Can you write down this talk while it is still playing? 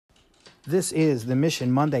This is the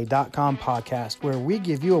MissionMonday.com podcast, where we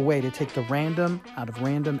give you a way to take the random out of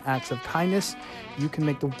random acts of kindness. You can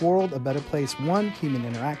make the world a better place, one human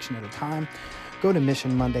interaction at a time. Go to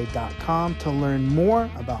MissionMonday.com to learn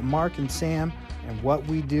more about Mark and Sam and what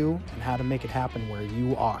we do and how to make it happen where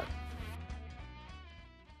you are.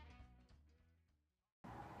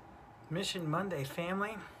 Mission Monday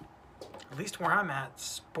family, at least where I'm at,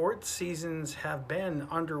 sports seasons have been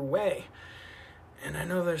underway. And I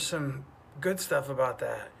know there's some good stuff about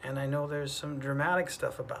that, and I know there's some dramatic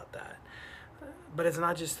stuff about that. But it's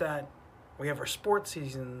not just that we have our sports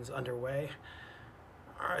seasons underway.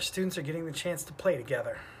 Our students are getting the chance to play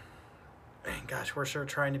together. And gosh, we're sure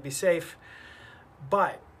trying to be safe.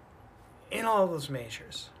 But in all of those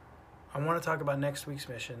measures, I want to talk about next week's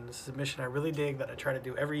mission. This is a mission I really dig that I try to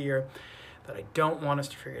do every year that I don't want us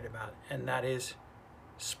to forget about, and that is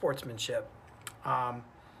sportsmanship.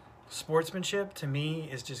 Sportsmanship, to me,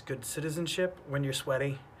 is just good citizenship when you're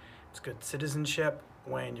sweaty. It's good citizenship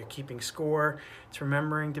when you're keeping score. It's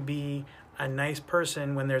remembering to be a nice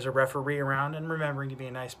person when there's a referee around, and remembering to be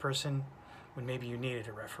a nice person when maybe you needed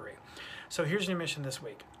a referee. So here's your mission this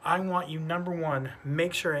week. I want you, number one,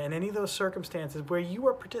 make sure in any of those circumstances where you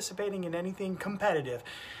are participating in anything competitive,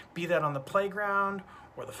 be that on the playground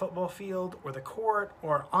or the football field or the court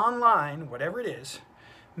or online, whatever it is,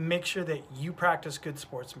 make sure that you practice good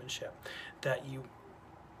sportsmanship, that you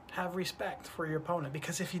have respect for your opponent.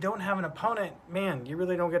 Because if you don't have an opponent, man, you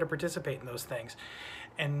really don't get to participate in those things.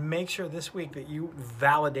 And make sure this week that you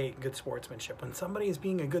validate good sportsmanship. When somebody is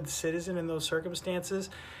being a good citizen in those circumstances,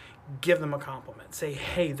 give them a compliment. Say,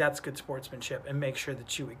 hey, that's good sportsmanship, and make sure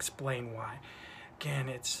that you explain why. Again,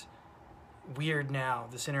 it's weird now,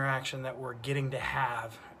 this interaction that we're getting to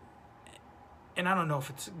have. And I don't know if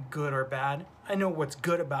it's good or bad. I know what's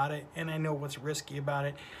good about it, and I know what's risky about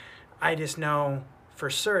it. I just know for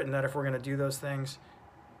certain that if we're going to do those things,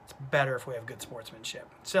 it's better if we have good sportsmanship.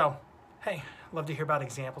 So, hey, love to hear about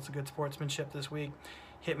examples of good sportsmanship this week.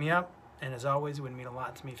 Hit me up. And as always, it would mean a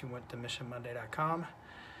lot to me if you went to missionmonday.com.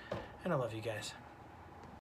 And I love you guys.